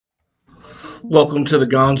Welcome to the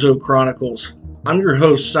Gonzo Chronicles. I'm your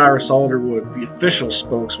host, Cyrus Alderwood, the official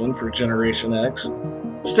spokesman for Generation X.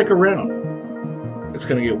 Stick around. It's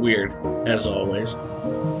going to get weird, as always.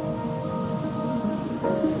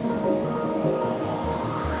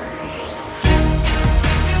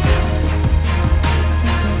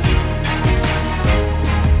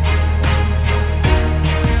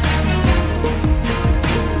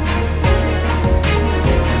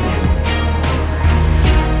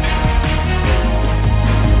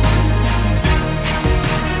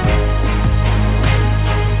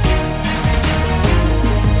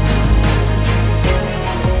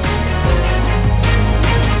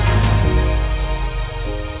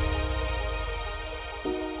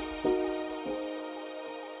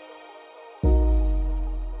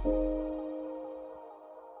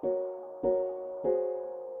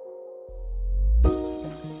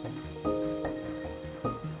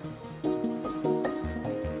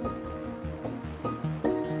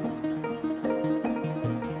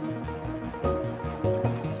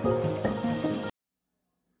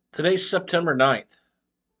 Today's September 9th,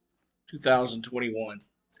 2021.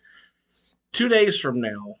 2 days from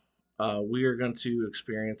now, we are going to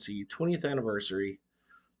experience the 20th anniversary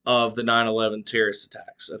of the 9/11 terrorist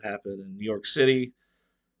attacks that happened in New York City,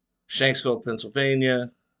 Shanksville,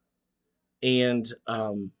 Pennsylvania, and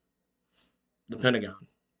the Pentagon.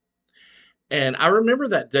 And I remember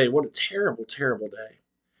that day. What a terrible, terrible day.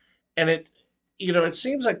 And it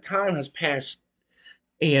seems like time has passed,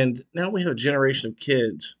 and now we have a generation of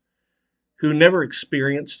kids who never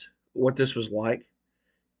experienced what this was like.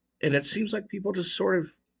 And it seems like people just sort of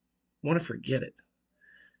want to forget it.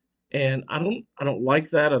 And I don't like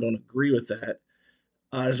that. I don't agree with that.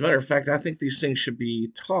 As a matter of fact, I think these things should be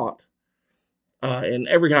taught in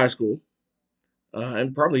every high school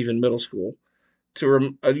and probably even middle school so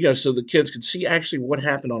the kids could see actually what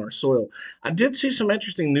happened on our soil. I did see some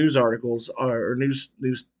interesting news articles or news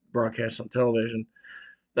broadcasts on television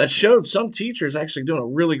that showed some teachers actually doing a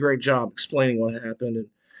really great job explaining what happened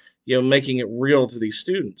and making it real to these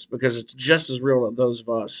students because it's just as real to those of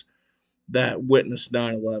us that witnessed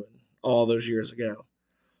 9/11 all those years ago.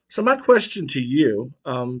 So my question to you,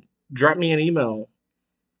 drop me an email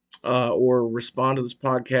or respond to this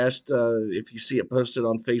podcast if you see it posted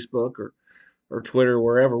on Facebook or Twitter or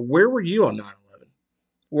wherever. Where were you on 9/11?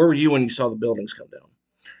 Where were you when you saw the buildings come down?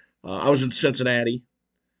 I was in Cincinnati,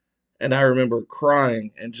 and I remember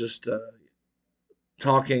crying and just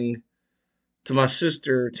talking to my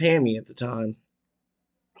sister Tammy at the time,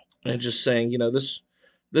 and just saying,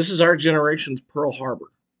 this is our generation's Pearl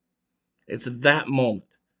Harbor. It's that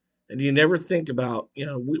moment. And you never think about,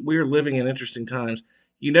 we're living in interesting times.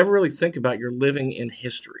 You never really think about you're living in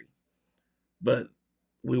history. But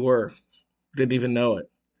we were, didn't even know it.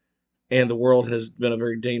 And the world has been a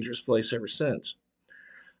very dangerous place ever since.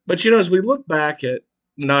 But, as we look back at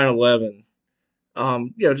 9/11,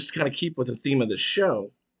 just to kind of keep with the theme of this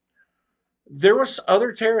show, there was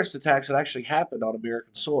other terrorist attacks that actually happened on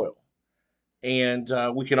American soil. And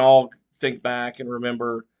we can all think back and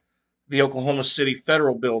remember the Oklahoma City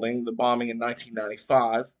Federal Building, the bombing in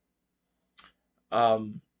 1995.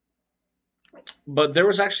 Um, but there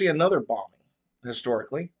was actually another bombing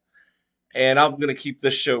historically. And I'm going to keep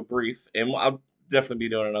this show brief, and I'll definitely be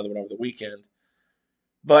doing another one over the weekend.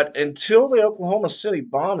 But until the Oklahoma City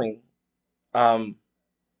bombing, um,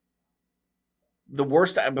 the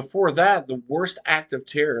worst act of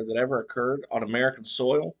terror that ever occurred on American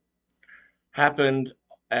soil happened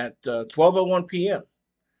at 12:01 p.m.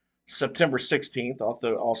 September 16th,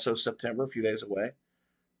 also September, a few days away,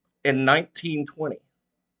 in 1920.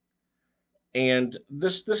 And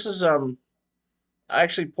this is I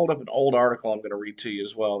actually pulled up an old article I'm going to read to you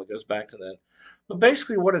as well that goes back to that. But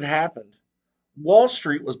basically, what had happened, Wall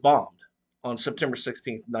Street was bombed on September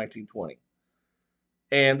 16th, 1920.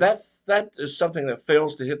 And that is something that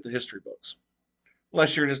fails to hit the history books,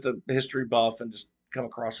 unless you're just a history buff and just come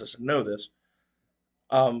across this and know this.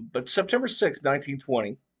 But September 6th,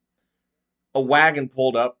 1920, a wagon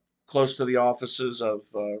pulled up close to the offices of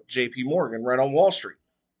J.P. Morgan right on Wall Street.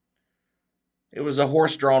 It was a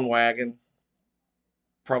horse-drawn wagon,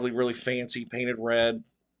 probably really fancy, painted red,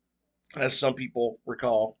 as some people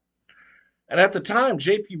recall. And at the time,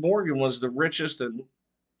 J.P. Morgan was the richest and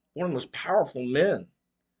one of the most powerful men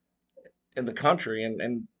in the country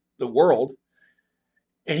and the world.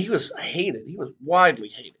 And he was hated. He was widely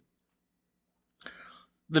hated.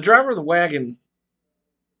 The driver of the wagon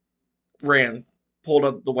pulled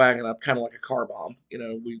up the wagon up kind of like a car bomb.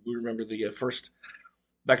 We remember the first,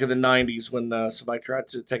 back in the 90s when somebody tried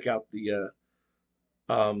to take out the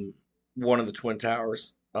one of the Twin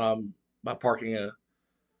Towers by parking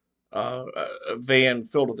a van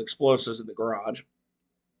filled with explosives in the garage.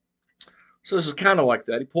 So this is kind of like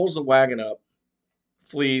that. He pulls the wagon up,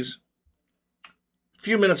 flees. A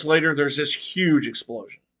few minutes later, there's this huge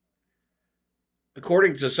explosion.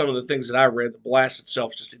 According to some of the things that I read, the blast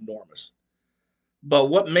itself is just enormous. But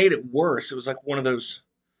what made it worse, it was like one of those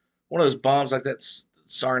bombs like that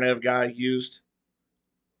Sarnev guy used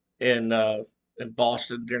in uh, in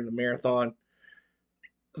Boston during the marathon.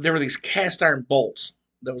 There were these cast iron bolts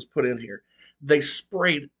that was put in here. They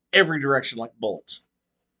sprayed every direction like bullets.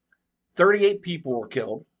 38 people were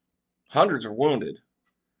killed, hundreds were wounded.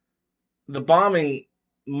 The bombing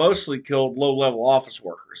mostly killed low level office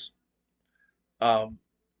workers. Um,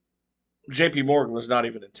 JP Morgan was not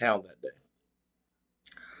even in town that day.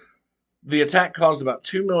 The attack caused about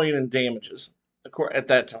 2 million in damages at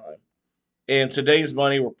that time. In today's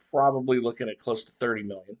money, we're probably looking at close to 30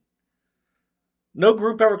 million. No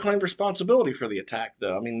group ever claimed responsibility for the attack,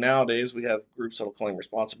 though. I mean, nowadays we have groups that will claim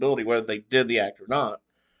responsibility, whether they did the act or not.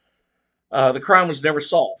 The crime was never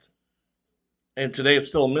solved, and today it's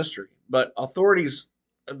still a mystery. But authorities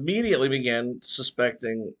immediately began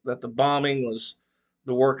suspecting that the bombing was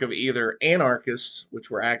the work of either anarchists,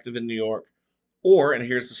 which were active in New York, or, and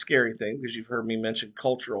here's the scary thing, because you've heard me mention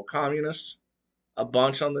cultural communists a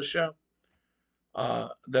bunch on this show,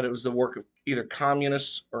 that it was the work of either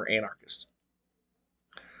communists or anarchists.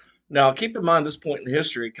 Now, keep in mind this point in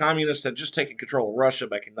history, communists had just taken control of Russia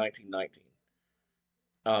back in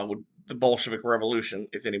 1919 with the Bolshevik Revolution,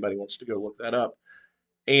 if anybody wants to go look that up.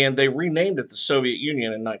 And they renamed it the Soviet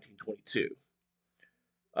Union in 1922.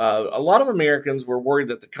 A lot of Americans were worried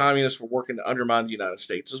that the communists were working to undermine the United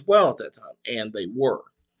States as well at that time, and they were.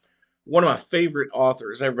 One of my favorite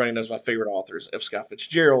authors, everybody knows my favorite authors, F. Scott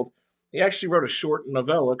Fitzgerald, he actually wrote a short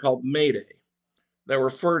novella called Mayday that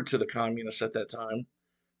referred to the communists at that time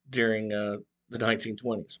during the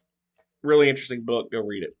 1920s. Really interesting book. Go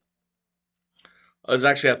read it. It was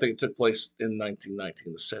actually, I think it took place in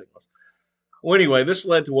 1919, the setting was. Well, anyway, this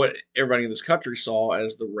led to what everybody in this country saw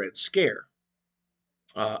as the Red Scare.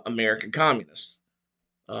 American communists.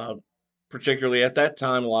 Uh, Particularly at that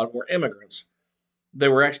time, a lot of them were immigrants. They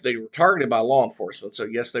were targeted by law enforcement, so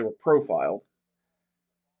yes, they were profiled.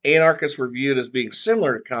 Anarchists were viewed as being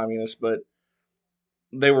similar to communists, but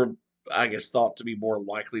they were, I guess, thought to be more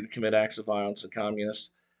likely to commit acts of violence than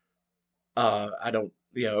communists. I don't,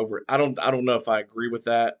 I don't know if I agree with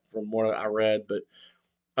that from what I read, but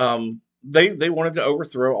they wanted to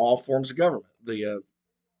overthrow all forms of government. The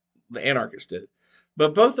anarchists did,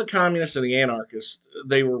 but both the communists and the anarchists,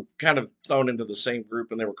 they were kind of thrown into the same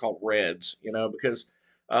group, and they were called Reds. Because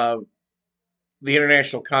uh, the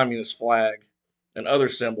international communist flag and other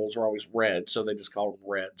symbols were always red, so they just called them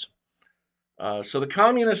Reds. So the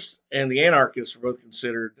communists and the anarchists were both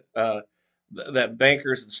considered that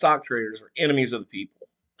bankers and stock traders were enemies of the people.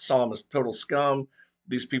 Saw them as total scum.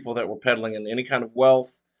 These people that were peddling in any kind of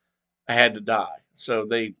wealth had to die. So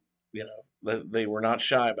they were not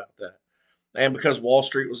shy about that. And because Wall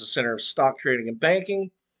Street was a center of stock trading and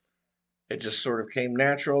banking, it just sort of came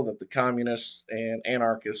natural that the communists and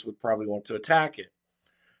anarchists would probably want to attack it.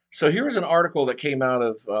 So here was an article that came out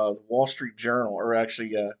of the Wall Street Journal, or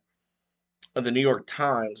actually of the New York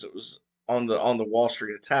Times. It was on the Wall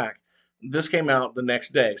Street attack. This came out the next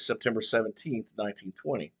day, September 17th,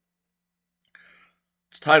 1920.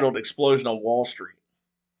 It's titled Explosion on Wall Street.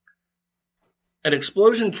 An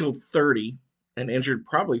explosion killed 30 and injured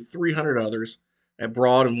probably 300 others at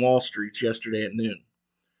Broad and Wall Streets yesterday at noon.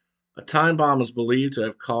 A time bomb is believed to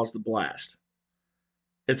have caused the blast.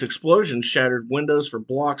 Its explosion shattered windows for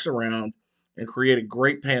blocks around and created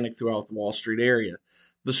great panic throughout the Wall Street area.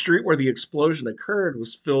 The street where the explosion occurred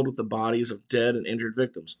was filled with the bodies of dead and injured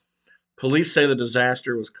victims. Police say the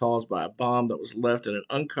disaster was caused by a bomb that was left in an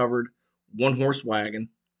uncovered one-horse wagon.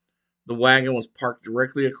 The wagon was parked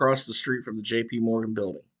directly across the street from the J.P. Morgan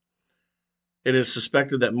building. It is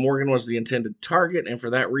suspected that Morgan was the intended target, and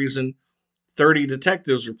for that reason, 30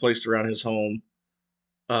 detectives were placed around his home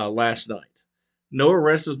last night. No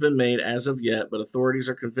arrest has been made as of yet, but authorities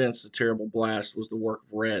are convinced the terrible blast was the work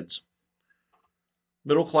of Reds.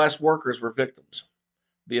 Middle-class workers were victims.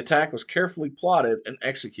 The attack was carefully plotted and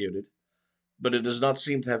executed, but it does not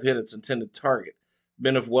seem to have hit its intended target.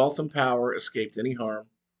 Men of wealth and power escaped any harm,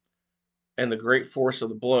 and the great force of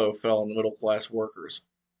the blow fell on the middle-class workers.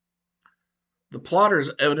 The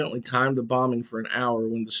plotters evidently timed the bombing for an hour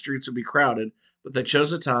when the streets would be crowded, but they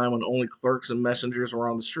chose a time when only clerks and messengers were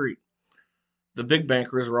on the street. The big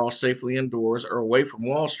bankers were all safely indoors or away from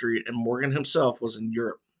Wall Street, and Morgan himself was in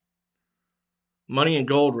Europe. Money and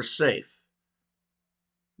gold were safe.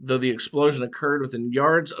 Though the explosion occurred within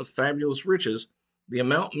yards of fabulous riches, The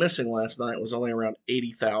amount missing last night was only around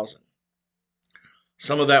 80,000.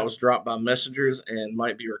 Some of that was dropped by messengers and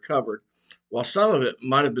might be recovered, while some of it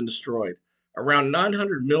might have been destroyed. Around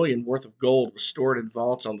 900 million worth of gold was stored in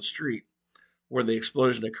vaults on the street where the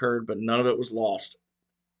explosion occurred, but none of it was lost.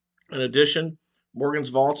 In addition, Morgan's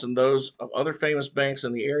vaults and those of other famous banks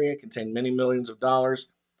in the area contained many millions of dollars.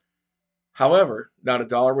 However, not a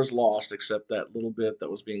dollar was lost except that little bit that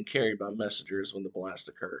was being carried by messengers when the blast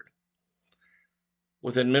occurred.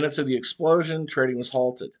 Within minutes of the explosion, trading was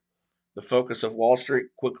halted. The focus of Wall Street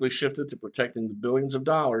quickly shifted to protecting the billions of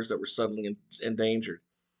dollars that were suddenly endangered.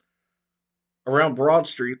 Around Broad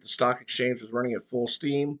Street, the stock exchange was running at full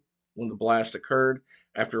steam when the blast occurred.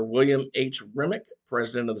 After William H. Remick,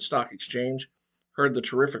 president of the stock exchange, heard the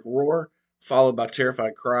terrific roar, followed by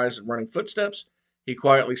terrified cries and running footsteps, he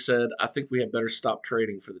quietly said, "I think we had better stop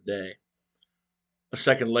trading for the day." A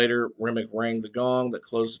second later, Remick rang the gong that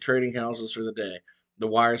closed the trading houses for the day. The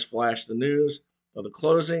wires flashed the news of the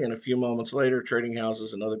closing, and a few moments later, trading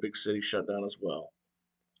houses in other big cities shut down as well.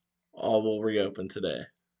 All will reopen today.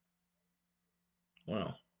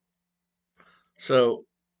 Wow. So,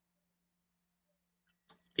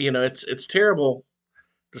 it's terrible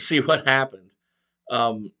to see what happened,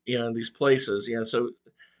 in these places. So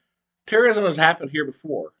terrorism has happened here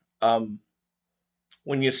before.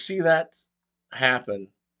 When you see that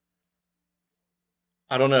happen,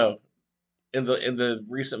 I don't know. In the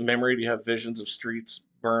recent memory, do you have visions of streets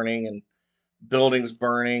burning and buildings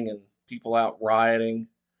burning and people out rioting?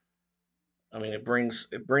 I mean, it brings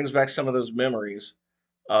back some of those memories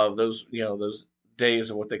of those days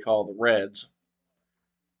of what they call the Reds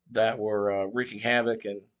that were wreaking havoc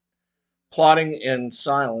and plotting in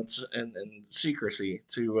silence and secrecy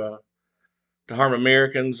to harm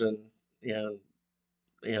Americans and you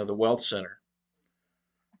know the wealth center.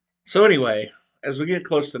 So anyway, as we get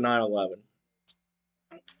close to 9/11,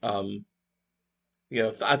 um,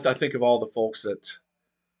 I think of all the folks that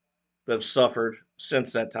have suffered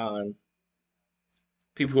since that time,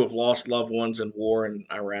 people who have lost loved ones in war in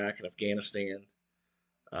Iraq and Afghanistan,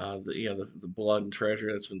 the blood and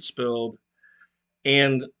treasure that's been spilled,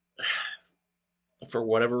 and for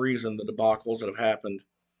whatever reason, the debacles that have happened,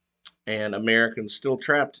 and Americans still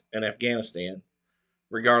trapped in Afghanistan,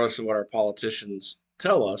 regardless of what our politicians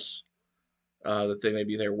tell us, that they may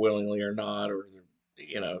be there willingly or not, or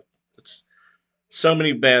it's so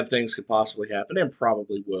many bad things could possibly happen and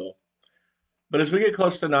probably will. But as we get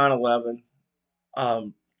close to 9/11,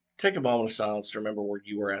 um, take a moment of silence to remember where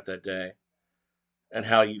you were at that day and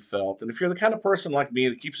how you felt. And if you're the kind of person like me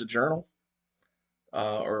that keeps a journal,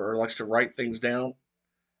 or likes to write things down,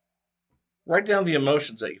 write down the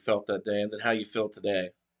emotions that you felt that day and then how you feel today.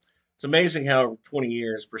 It's amazing how over 20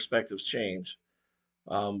 years perspectives change,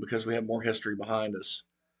 because we have more history behind us.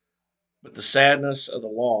 But the sadness of the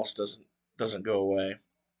loss doesn't go away.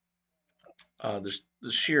 There's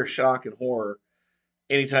the sheer shock and horror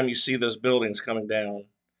anytime you see those buildings coming down,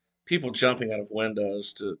 people jumping out of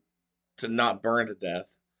windows to not burn to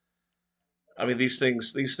death. I mean, these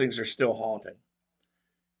things are still haunting.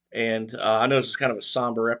 And I know this is kind of a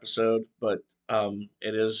somber episode, but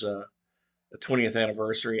it is the 20th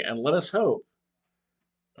anniversary, and let us hope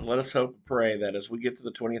and pray that as we get to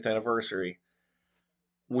the 20th anniversary,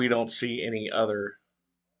 we don't see any other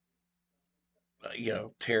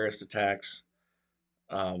terrorist attacks,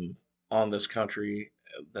 um, on this country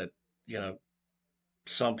that you know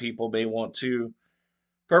some people may want to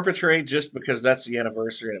perpetrate just because that's the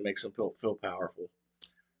anniversary and it makes them feel powerful.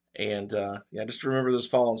 And yeah, just remember those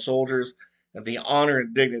fallen soldiers and the honor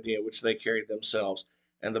and dignity at which they carried themselves,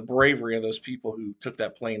 and the bravery of those people who took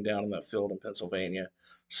that plane down in that field in Pennsylvania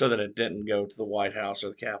so that it didn't go to the White House or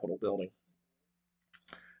the Capitol building.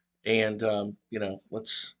 And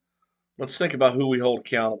let's think about who we hold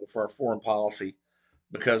accountable for our foreign policy,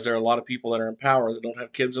 because there are a lot of people that are in power that don't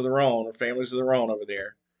have kids of their own or families of their own over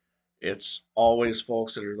there. It's always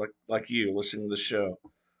folks that are like you listening to the show,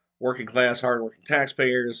 working class, hardworking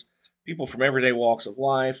taxpayers, people from everyday walks of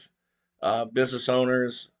life, business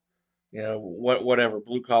owners, whatever,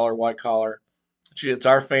 blue collar, white collar. It's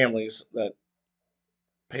our families that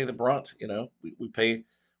pay the brunt. We pay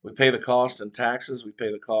the cost in taxes, we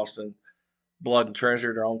pay the cost in blood and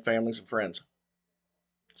treasure to our own families and friends.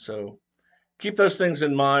 So keep those things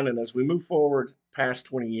in mind, and as we move forward past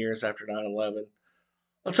 20 years after 9/11,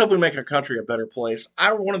 let's hope we make our country a better place.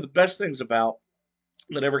 One of the best things about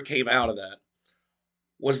that ever came out of that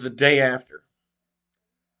was the day after.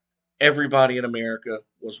 Everybody in America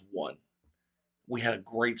was one. We had a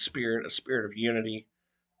great spirit, a spirit of unity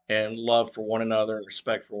and love for one another and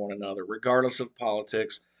respect for one another, regardless of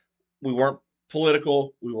politics. We weren't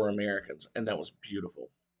political. We were Americans, and that was beautiful.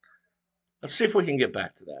 Let's see if we can get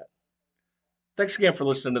back to that. Thanks again for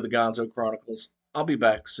listening to the Gonzo Chronicles. I'll be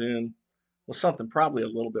back soon with something probably a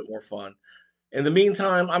little bit more fun. In the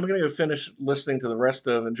meantime, I'm going to go finish listening to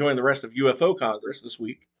enjoying the rest of UFO Congress this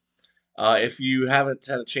week. If you haven't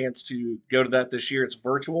had a chance to go to that this year, it's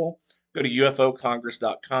virtual. Go to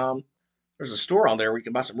ufocongress.com. There's a store on there where you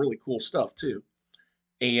can buy some really cool stuff too.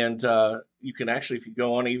 And you can actually, if you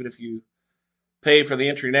go on, even if you pay for the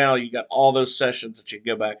entry now, you got all those sessions that you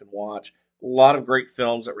can go back and watch. A lot of great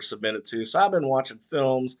films that were submitted to. So I've been watching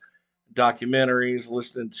films, documentaries,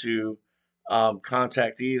 listening to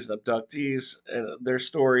contactees and abductees and their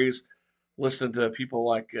stories, listening to people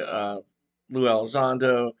like Lou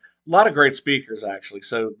Elizondo. A lot of great speakers, actually.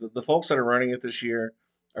 So the folks that are running it this year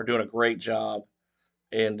are doing a great job.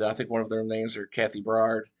 And I think one of their names are Kathy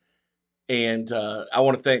Brard. And I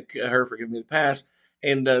want to thank her for giving me the pass.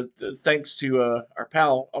 And thanks to our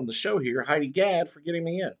pal on the show here, Heidi Gadd, for getting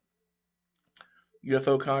me in.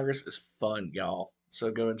 UFO Congress is fun, y'all.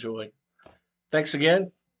 So go enjoy. Thanks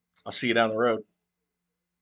again. I'll see you down the road.